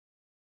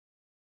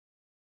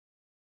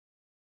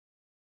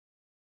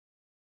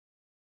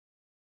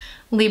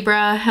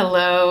Libra,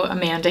 hello,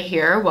 Amanda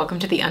here. Welcome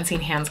to the Unseen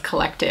Hands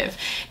Collective.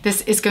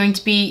 This is going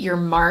to be your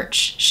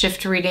March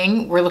shift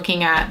reading. We're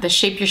looking at the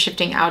shape you're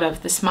shifting out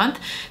of this month,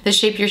 the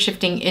shape you're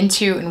shifting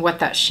into, and what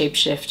that shape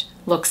shift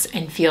looks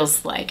and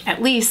feels like,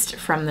 at least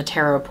from the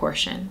tarot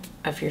portion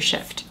of your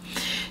shift.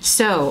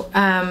 So,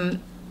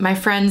 my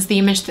friends, the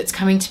image that's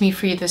coming to me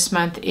for you this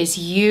month is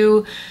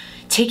you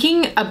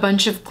taking a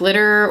bunch of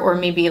glitter or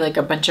maybe like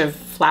a bunch of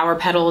flower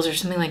petals or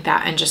something like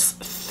that and just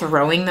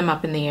throwing them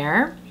up in the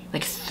air.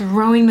 Like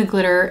throwing the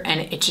glitter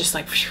and it just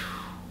like whew,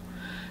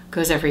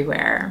 goes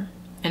everywhere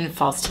and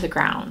falls to the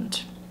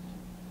ground.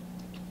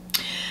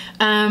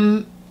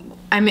 I'm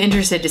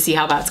interested to see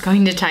how that's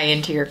going to tie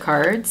into your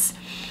cards.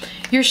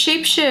 Your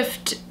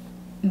shapeshift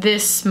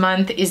this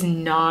month is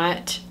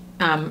not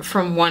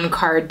from one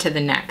card to the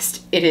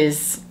next. It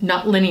is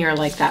not linear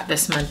like that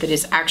this month. It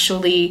is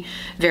actually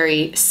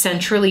very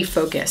centrally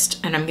focused,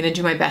 and I'm going to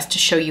do my best to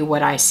show you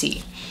what I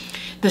see.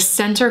 The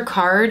center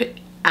card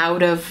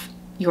out of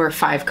your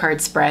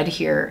 5-card spread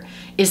here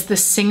is the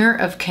Singer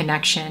of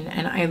Connection,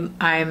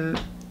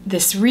 and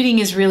this reading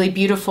is really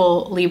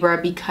beautiful,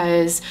 Libra,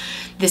 because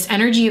this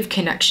energy of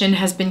connection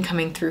has been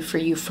coming through for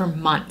you for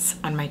months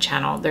on my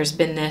channel. There's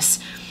been this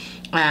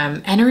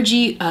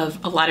energy of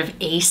a lot of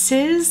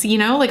aces, you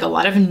know, like a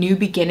lot of new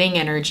beginning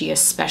energy,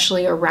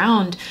 especially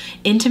around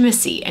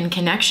intimacy and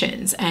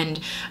connections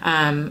and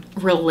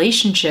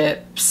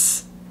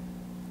relationships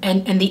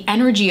and the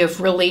energy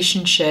of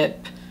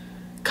relationship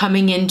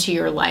coming into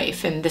your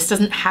life. And this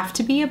doesn't have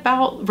to be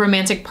about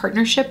romantic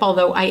partnership,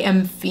 although I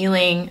am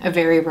feeling a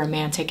very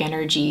romantic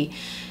energy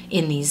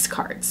in these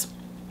cards.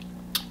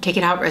 Take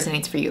it how it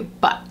resonates for you,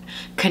 but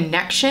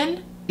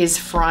connection is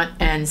front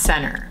and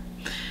center.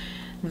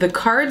 The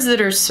cards that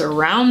are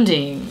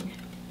surrounding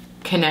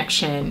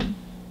connection,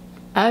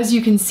 as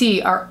you can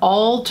see, are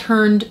all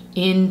turned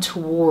in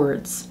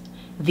towards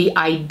the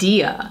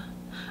idea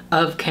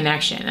of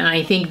connection. And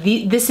I think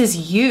this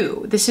is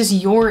you. This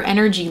is your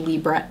energy,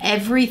 Libra.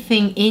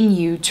 Everything in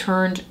you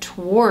turned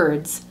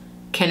towards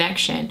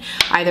connection,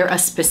 either a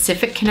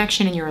specific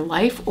connection in your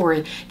life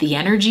or the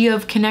energy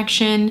of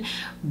connection,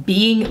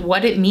 being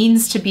what it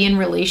means to be in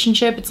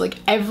relationship. It's like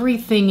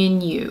everything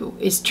in you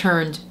is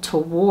turned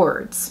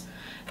towards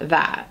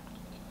that.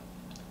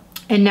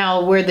 And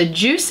now where the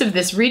juice of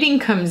this reading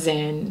comes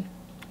in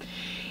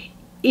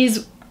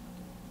is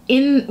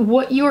in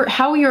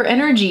how your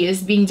energy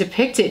is being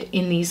depicted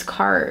in these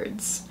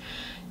cards.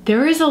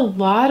 There is a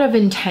lot of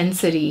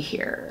intensity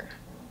here.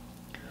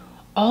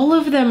 All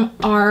of them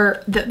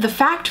are, the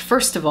fact,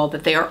 first of all,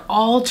 that they are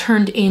all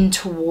turned in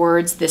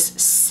towards this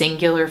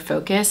singular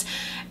focus,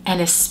 and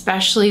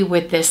especially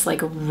with this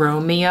like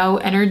Romeo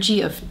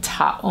energy of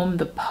Ta'om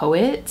the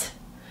poet.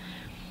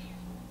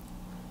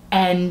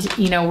 And,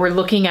 you know, we're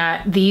looking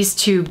at these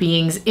two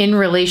beings in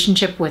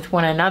relationship with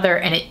one another,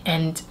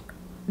 and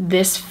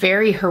this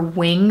fairy, her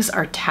wings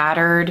are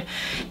tattered.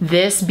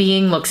 This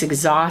being looks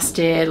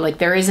exhausted. Like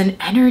there is an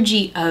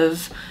energy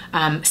of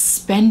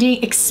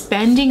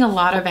expending a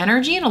lot of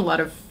energy and a lot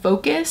of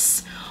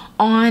focus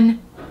on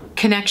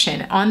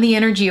connection, on the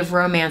energy of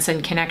romance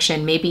and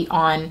connection, maybe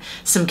on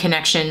some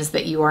connections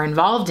that you are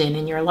involved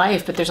in your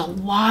life. But there's a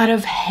lot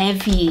of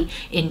heavy,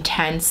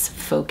 intense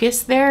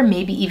focus there,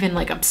 maybe even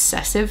like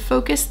obsessive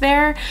focus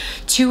there,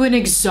 to an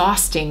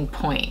exhausting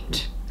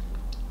point.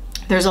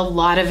 There's a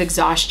lot of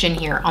exhaustion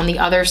here. On the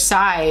other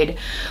side,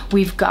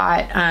 we've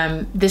got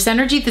this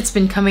energy that's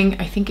been coming,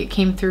 I think it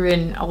came through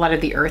in a lot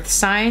of the earth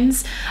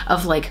signs,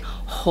 of like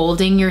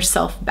holding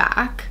yourself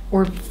back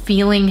or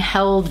feeling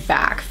held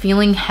back,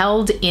 feeling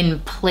held in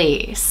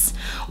place,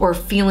 or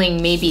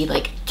feeling maybe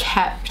like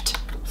kept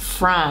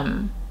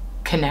from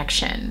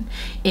connection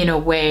in a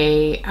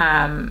way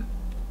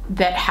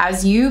that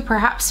has you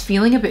perhaps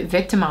feeling a bit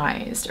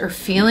victimized or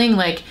feeling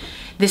like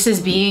this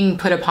is being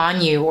put upon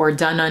you or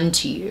done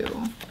unto you.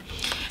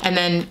 And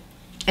then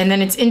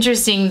it's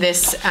interesting,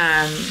 this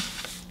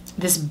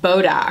this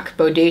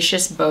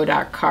bodacious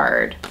Bodak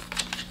card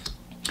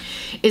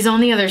is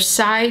on the other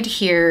side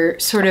here,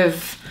 sort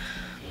of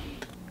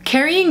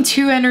carrying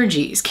two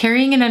energies,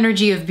 carrying an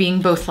energy of being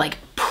both like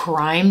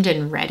primed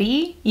and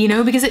ready, you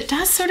know, because it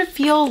does sort of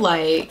feel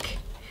like,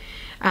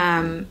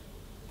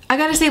 I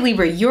gotta say,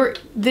 Libra,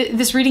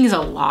 this reading is a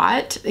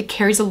lot. It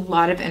carries a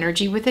lot of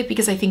energy with it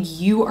because I think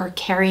you are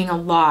carrying a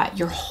lot.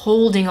 You're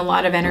holding a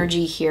lot of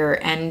energy here,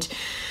 and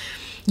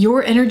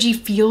your energy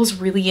feels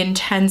really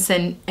intense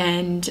and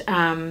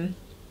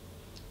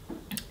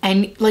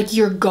like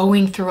you're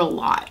going through a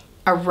lot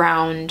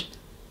around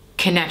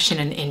connection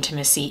and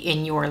intimacy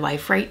in your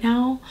life right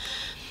now.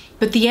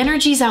 But the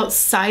energies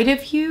outside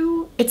of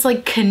you, it's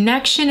like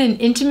connection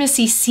and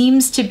intimacy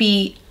seems to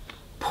be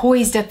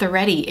poised at the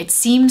ready. It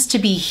seems to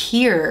be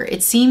here.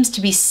 It seems to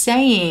be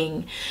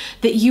saying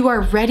that you are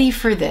ready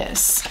for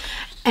this.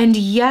 And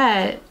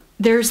yet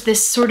there's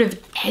this sort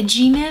of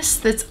edginess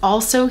that's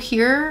also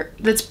here,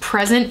 that's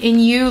present in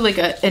you, like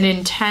an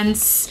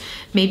intense,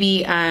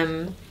 maybe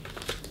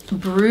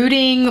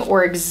brooding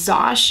or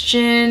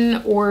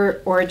exhaustion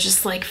or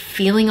just like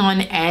feeling on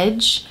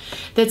edge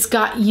that's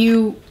got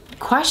you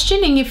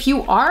questioning if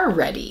you are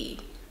ready.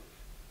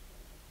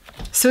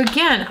 So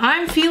again,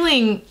 I'm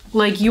feeling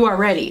like you are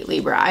ready,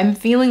 Libra. I'm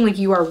feeling like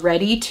you are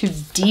ready to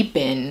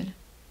deepen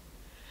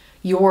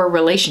your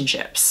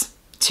relationships,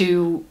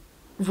 to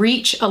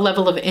reach a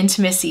level of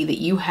intimacy that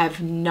you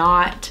have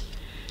not,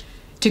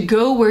 to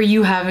go where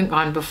you haven't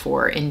gone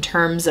before in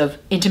terms of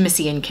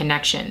intimacy and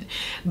connection.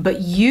 But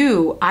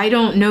I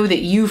don't know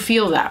that you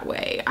feel that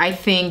way. I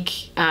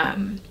think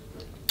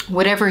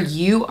whatever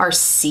you are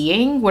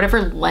seeing,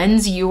 whatever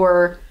lens you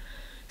are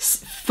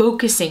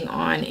focusing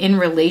on in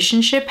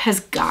relationship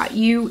has got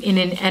you in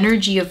an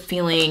energy of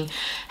feeling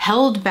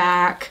held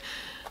back,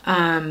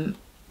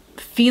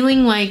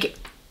 feeling like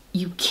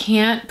you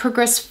can't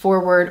progress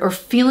forward, or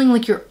feeling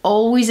like you're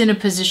always in a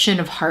position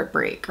of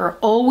heartbreak, or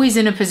always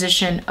in a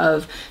position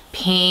of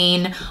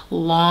pain,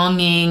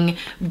 longing,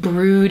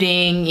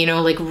 brooding, you know,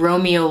 like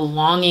Romeo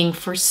longing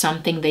for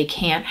something they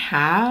can't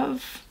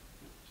have.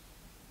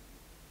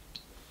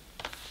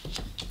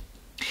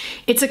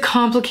 It's a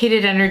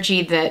complicated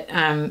energy that,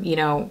 you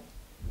know,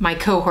 my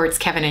cohorts,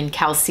 Kevin and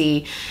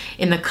Kelsey,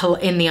 in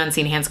the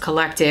Unseen Hands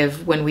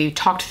Collective, when we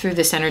talked through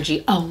this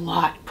energy, a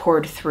lot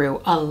poured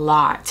through, a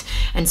lot.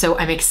 And so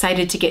I'm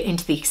excited to get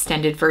into the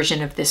extended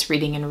version of this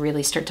reading and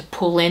really start to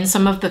pull in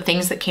some of the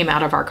things that came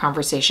out of our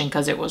conversation,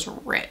 because it was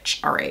rich.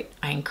 All right.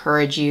 I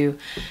encourage you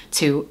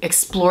to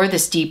explore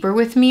this deeper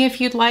with me if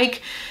you'd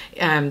like.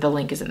 The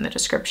link is in the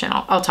description.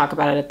 I'll talk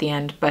about it at the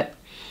end, but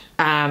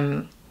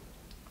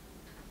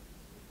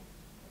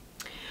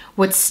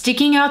what's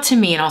sticking out to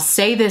me, and I'll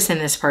say this in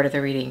this part of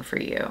the reading for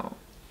you,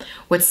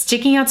 what's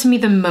sticking out to me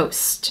the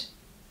most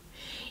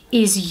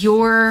is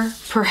your,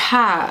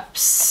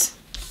 perhaps,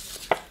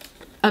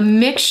 a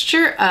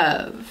mixture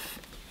of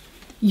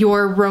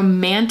your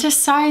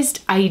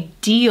romanticized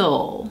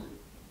ideal,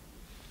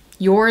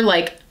 your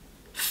like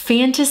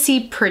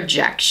fantasy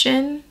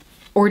projection,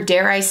 or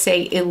dare I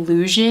say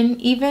illusion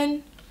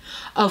even,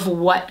 of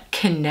what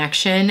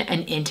connection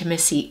and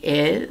intimacy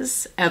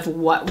is, of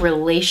what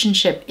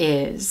relationship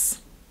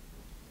is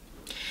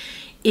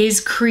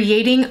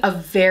creating a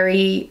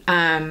very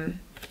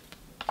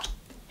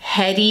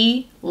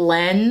heady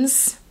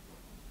lens,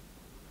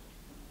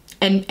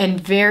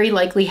 and very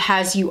likely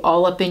has you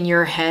all up in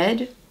your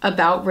head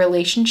about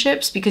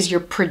relationships, because you're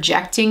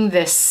projecting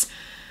this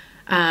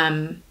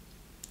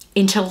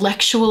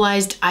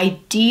intellectualized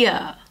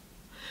idea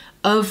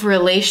of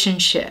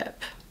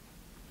relationship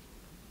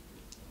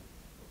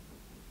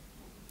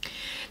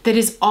that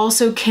is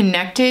also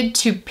connected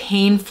to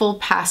painful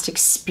past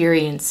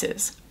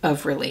experiences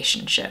of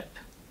relationship.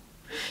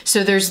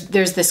 So there's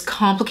this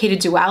complicated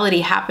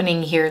duality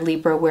happening here,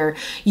 Libra, where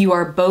you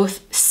are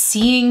both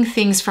seeing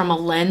things from a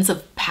lens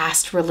of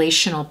past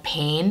relational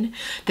pain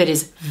that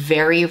is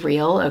very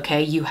real,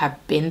 okay? You have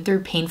been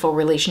through painful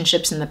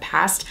relationships in the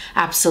past,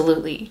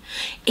 absolutely.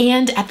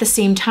 And at the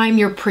same time,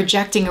 you're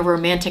projecting a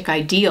romantic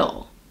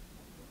ideal.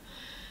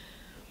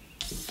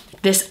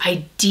 This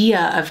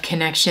idea of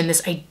connection,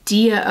 this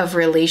idea of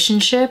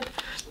relationship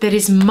that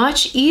is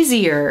much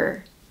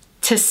easier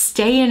to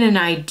stay in an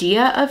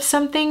idea of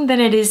something than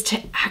it is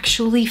to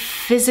actually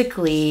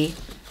physically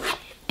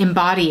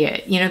embody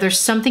it. You know, there's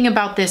something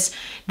about this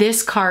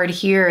card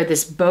here,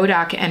 this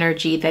Bodak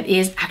energy, that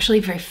is actually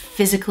very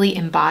physically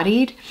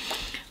embodied.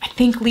 I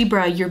think,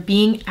 Libra, you're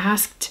being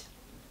asked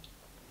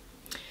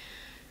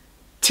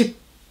to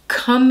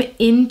come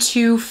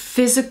into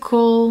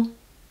physical,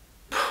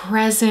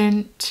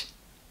 present,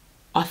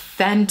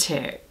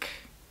 authentic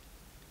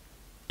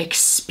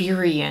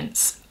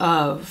experience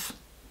of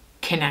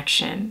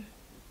connection,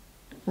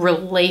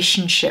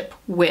 relationship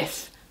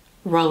with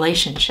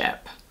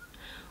relationship,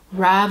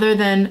 rather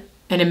than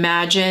an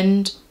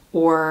imagined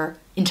or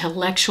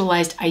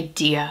intellectualized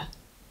idea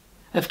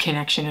of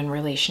connection and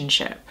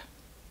relationship.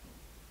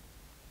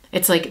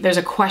 It's like there's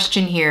a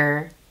question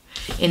here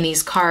in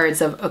these cards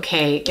of,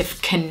 okay,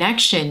 if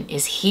connection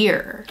is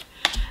here,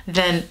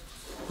 then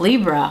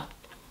Libra,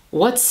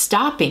 what's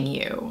stopping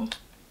you?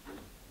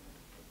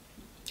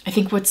 I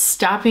think what's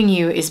stopping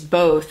you is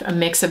both a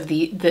mix of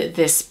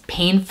this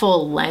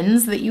painful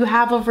lens that you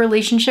have of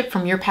relationship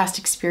from your past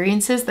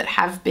experiences that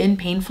have been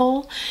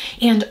painful,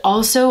 and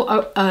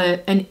also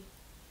an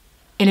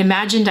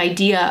imagined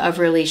idea of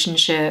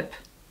relationship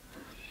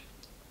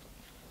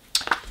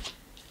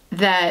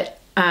that,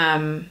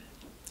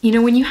 you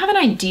know, when you have an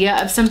idea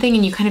of something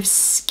and you kind of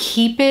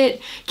keep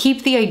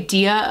the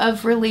idea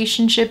of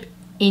relationship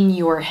in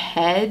your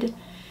head,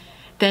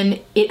 then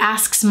it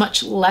asks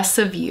much less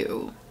of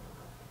you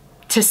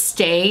to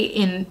stay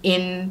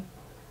in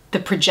the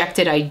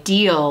projected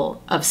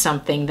ideal of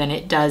something than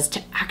it does to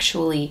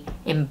actually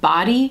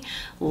embody,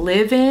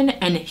 live in,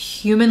 and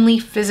humanly,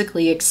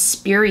 physically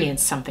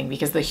experience something,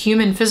 because the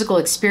human physical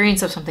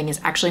experience of something is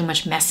actually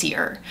much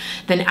messier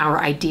than our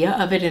idea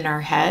of it in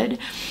our head.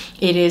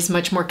 It is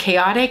much more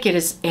chaotic,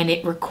 and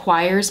it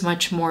requires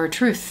much more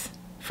truth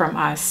from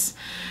us,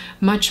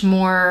 much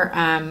more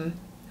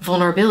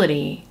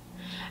vulnerability,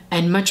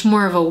 and much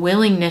more of a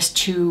willingness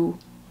to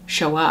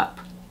show up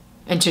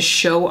and to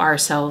show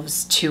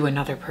ourselves to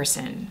another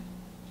person.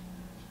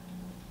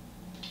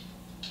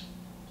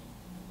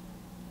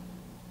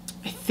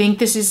 think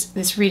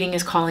this reading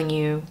is calling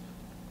you,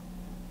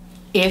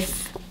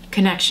 if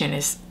connection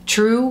is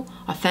true,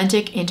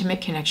 authentic,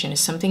 intimate connection is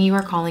something you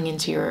are calling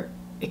into your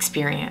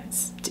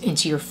experience,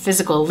 into your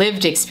physical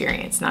lived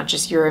experience, not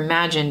just your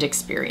imagined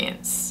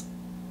experience,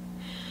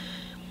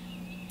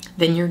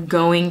 then you're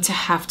going to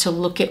have to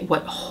look at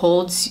what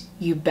holds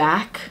you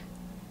back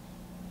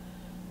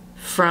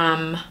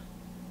from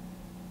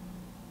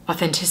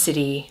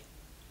authenticity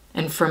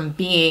and from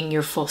being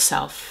your full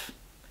self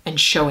and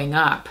showing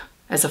up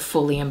as a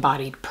fully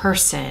embodied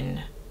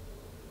person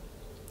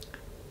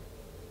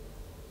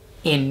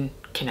in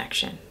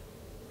connection.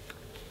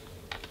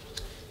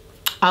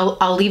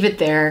 I'll leave it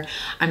there.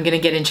 I'm going to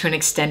get into an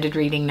extended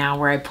reading now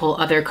where I pull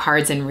other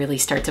cards and really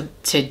start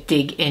to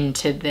dig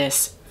into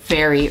this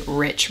very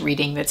rich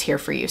reading that's here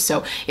for you.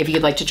 So if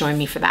you'd like to join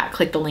me for that,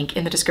 click the link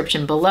in the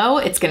description below.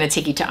 It's going to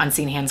take you to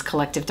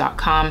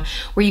unseenhandscollective.com,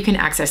 where you can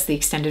access the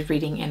extended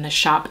reading in the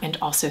shop and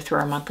also through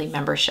our monthly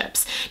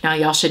memberships. Now,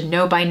 y'all should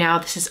know by now,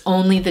 this is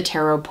only the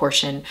tarot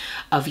portion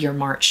of your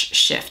March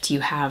shift.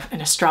 You have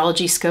an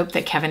astrology scope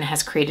that Kevin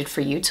has created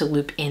for you to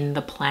loop in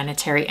the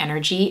planetary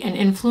energy and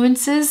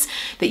influences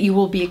that you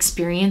will be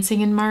experiencing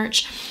in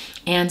March,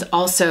 and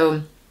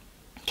also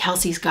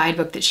Kelsey's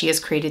guidebook that she has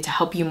created to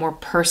help you more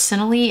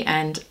personally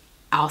and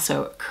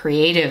also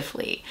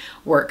creatively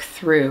work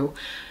through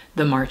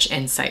the March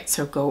insight.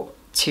 So go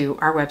to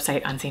our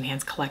website,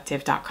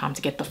 unseenhandscollective.com,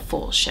 to get the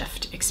full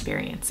shift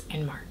experience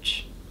in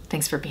March.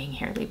 Thanks for being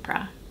here,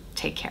 Libra.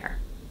 Take care.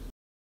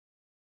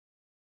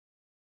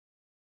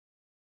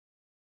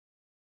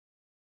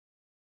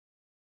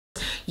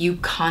 You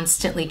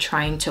constantly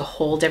trying to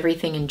hold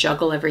everything and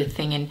juggle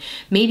everything and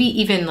maybe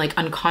even like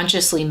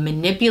unconsciously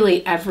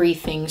manipulate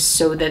everything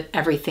so that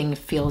everything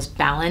feels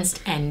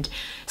balanced and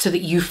so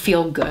that you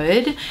feel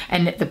good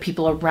and that the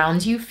people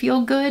around you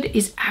feel good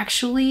is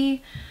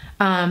actually,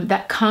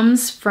 that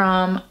comes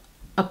from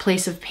a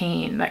place of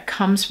pain, that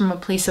comes from a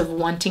place of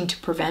wanting to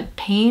prevent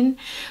pain,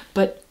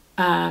 but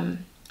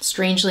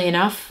strangely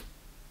enough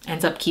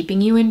ends up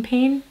keeping you in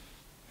pain,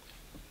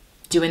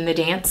 doing the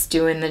dance,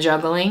 doing the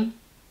juggling,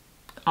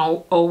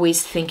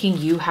 always thinking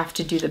you have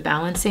to do the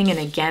balancing. And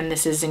again,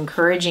 this is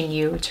encouraging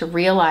you to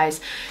realize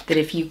that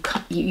if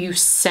you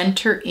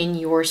center in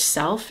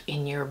yourself,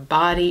 in your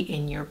body,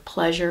 in your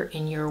pleasure,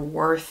 in your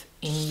worth,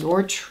 in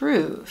your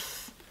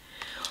truth,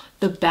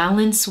 the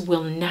balance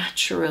will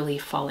naturally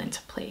fall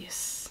into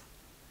place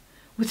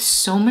with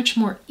so much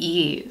more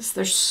ease.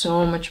 There's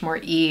so much more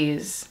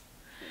ease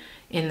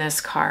in this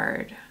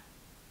card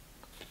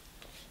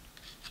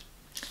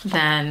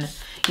than,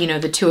 you know,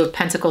 the Two of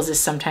Pentacles is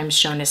sometimes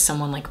shown as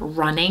someone like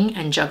running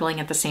and juggling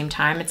at the same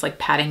time. It's like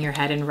patting your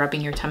head and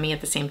rubbing your tummy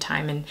at the same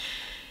time and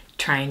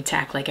trying to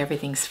act like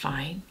everything's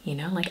fine, you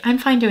know, like I'm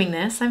fine doing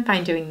this, I'm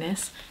fine doing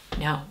this.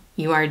 No,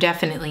 you are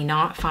definitely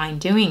not fine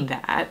doing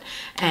that.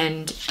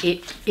 And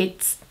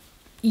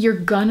you're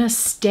gonna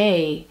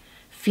stay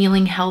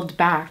feeling held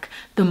back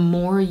the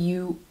more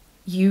you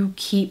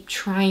keep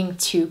trying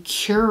to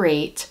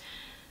curate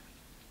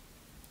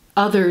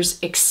others'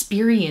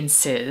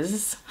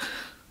 experiences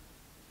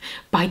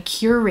by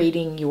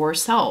curating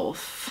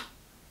yourself.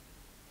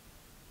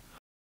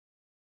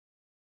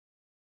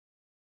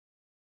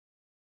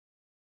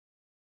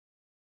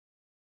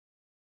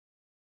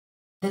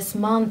 This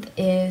month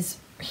is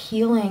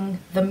healing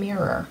the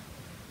mirror.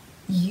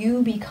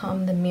 You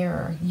become the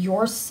mirror,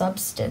 your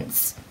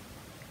substance,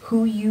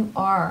 who you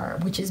are,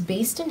 which is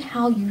based in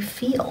how you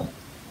feel.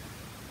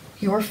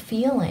 Your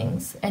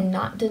feelings, and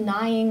not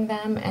denying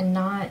them and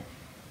not,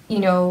 you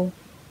know,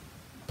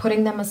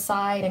 putting them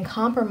aside and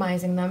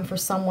compromising them for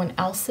someone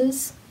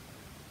else's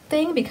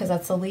thing, because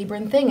that's a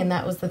Libran thing, and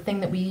that was the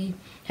thing that we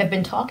have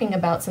been talking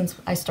about since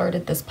I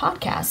started this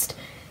podcast,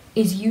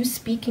 is you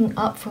speaking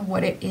up for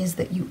what it is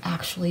that you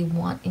actually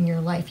want in your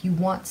life. You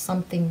want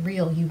something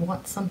real, you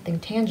want something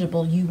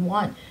tangible, you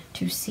want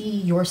to see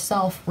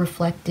yourself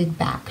reflected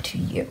back to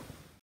you.